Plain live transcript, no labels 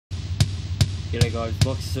G'day guys,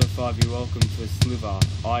 Boxer 5, you're welcome to a Sliver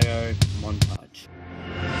IO montage.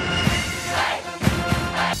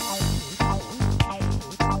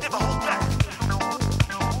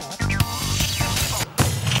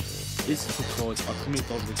 This is because I couldn't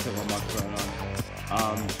bother to turn my microphone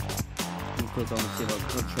on. Because I want to see if I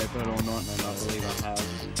could trap it or not, and I believe I have.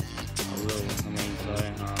 I will,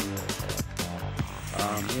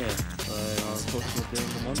 yeah, so I'll talk to you during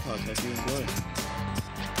the montage. Hope you enjoy.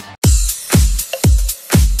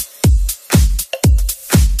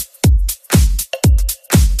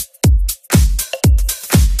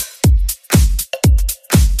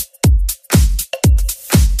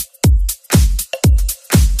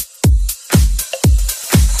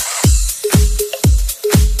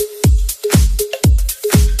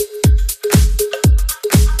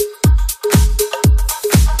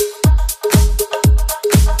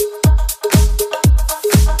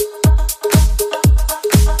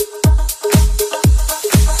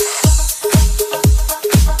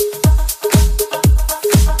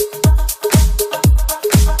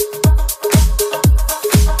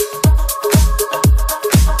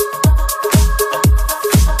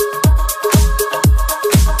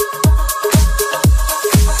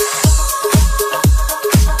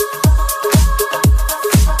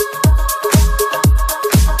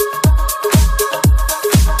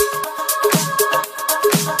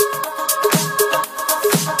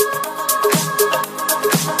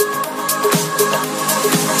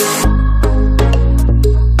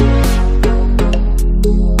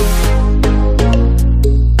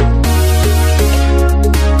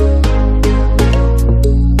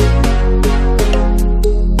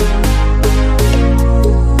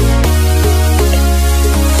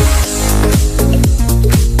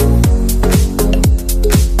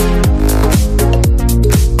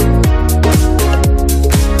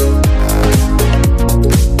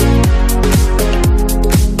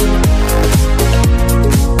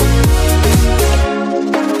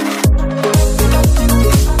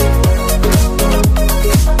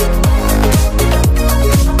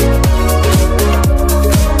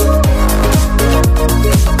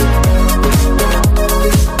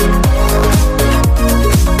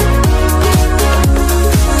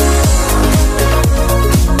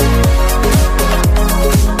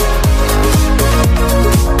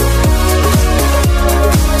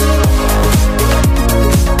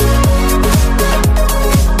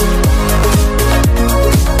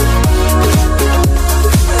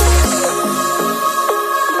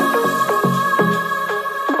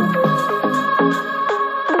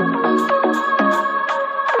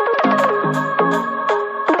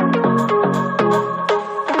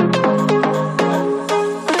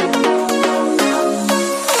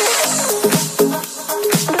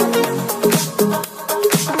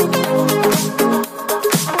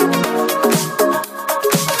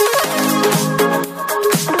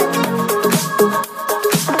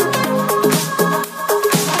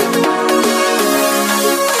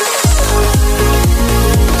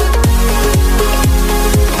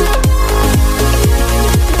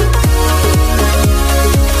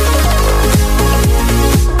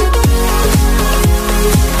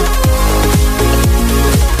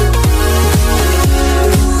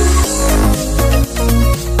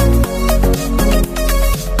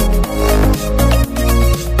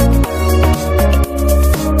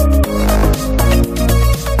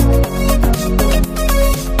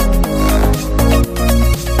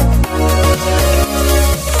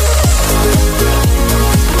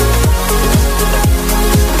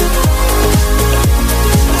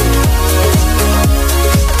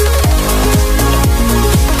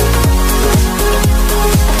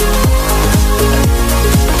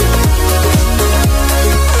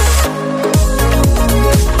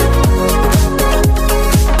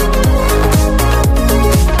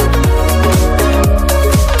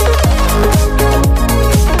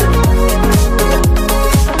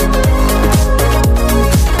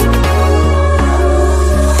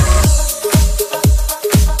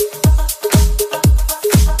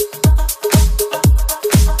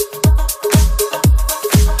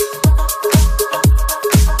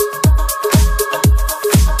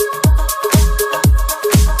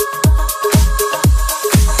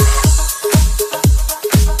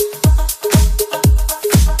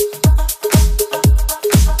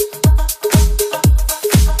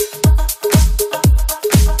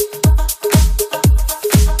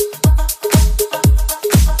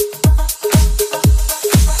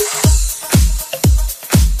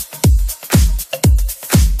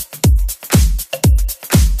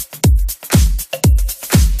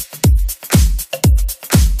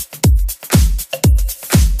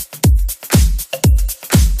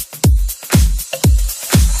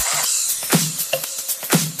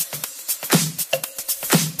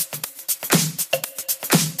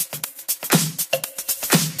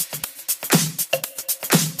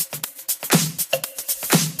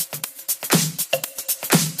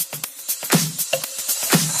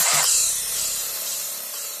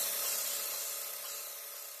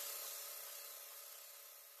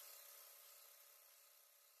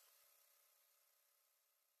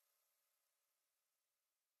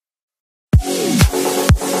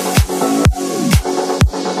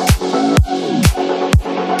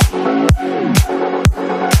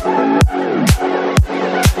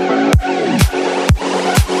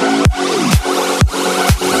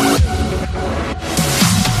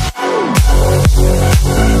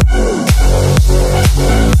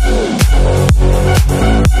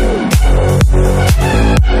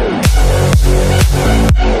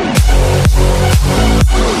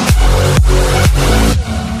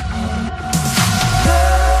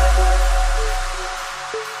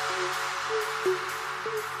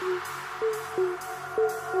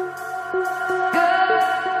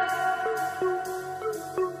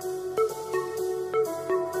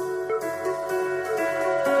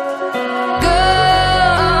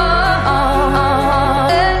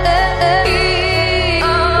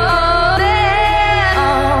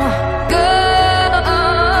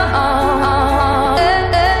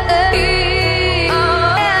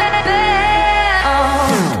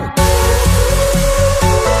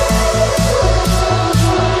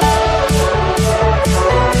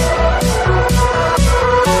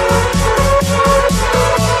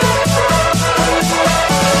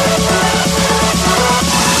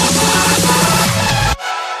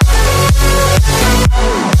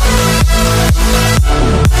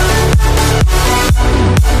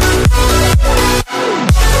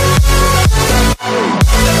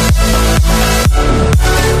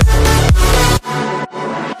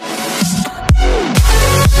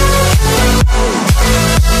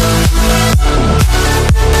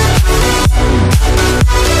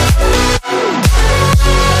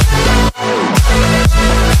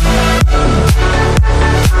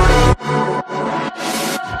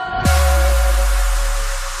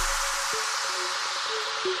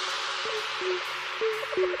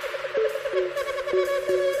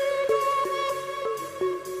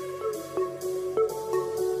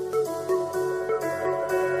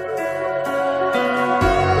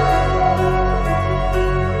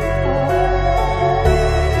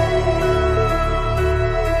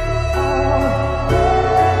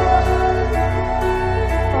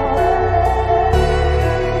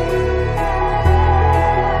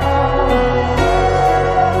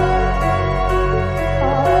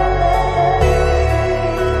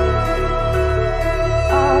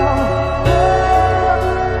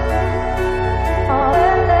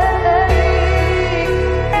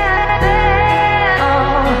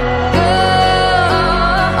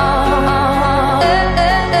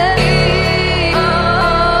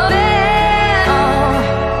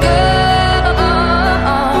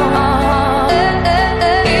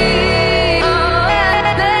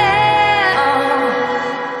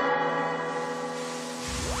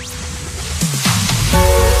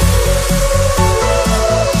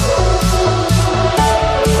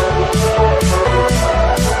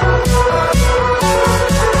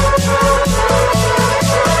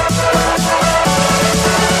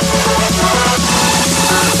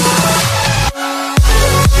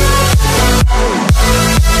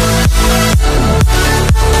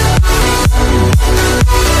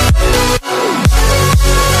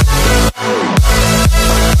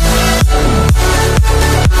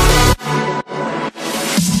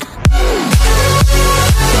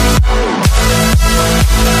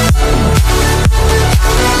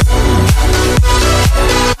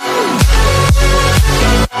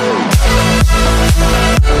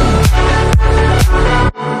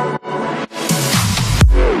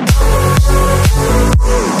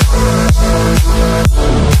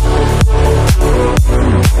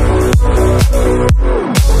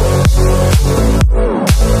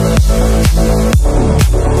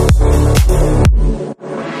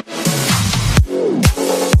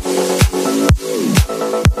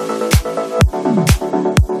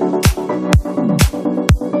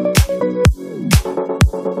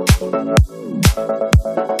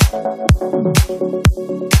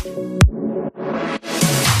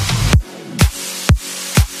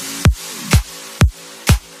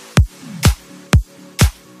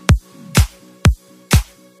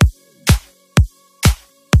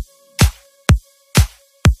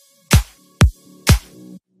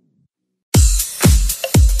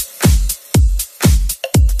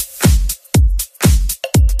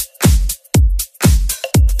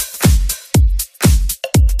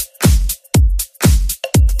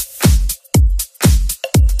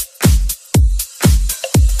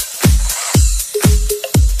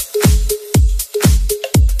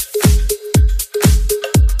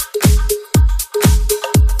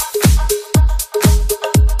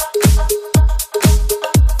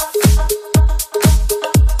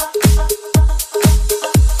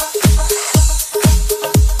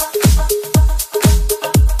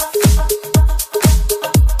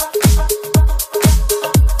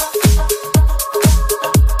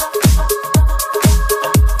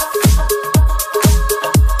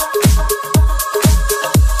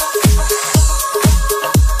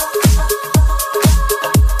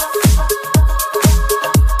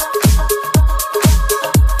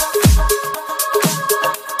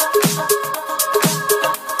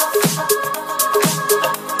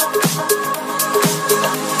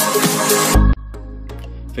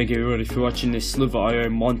 Thank you everybody for watching this Montage I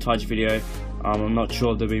Am montage video. I'm not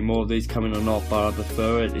sure if there'll be more of these coming or not, but I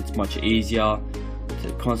prefer it. It's much easier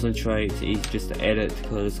to concentrate, it's easy just to edit,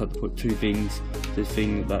 because I just have to put two things. This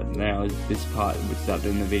thing that now is this part which is out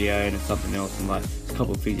doing the video, and it's something else, and like a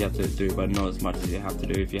couple of things you have to do, but not as much as you have to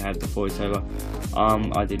do if you have the voiceover.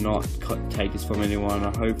 I did not take this from anyone.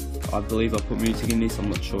 I believe I put music in this. I'm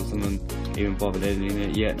not sure someone even bothered editing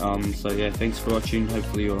it yet. So yeah, thanks for watching.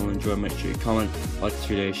 Hopefully you all enjoy. Make sure you comment, like this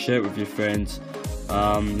video, share it with your friends.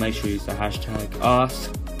 Make sure you use the hashtag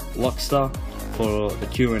AskLockster for the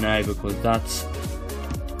Q&A, because that's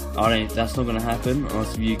not gonna happen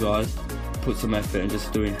unless you guys put some effort in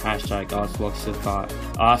just doing hashtag AskLockster,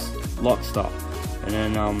 and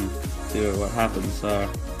then see what happens. So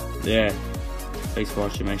yeah, thanks for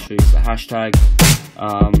watching. Make sure you use the hashtag.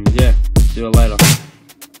 Yeah, see you later.